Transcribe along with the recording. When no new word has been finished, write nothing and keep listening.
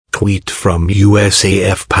tweet from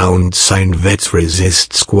USAF #Vets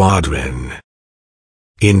Resist Squadron.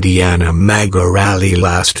 Indiana MAGA rally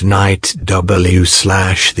last night.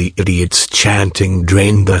 The idiots chanting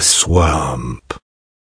 "Drain the swamp."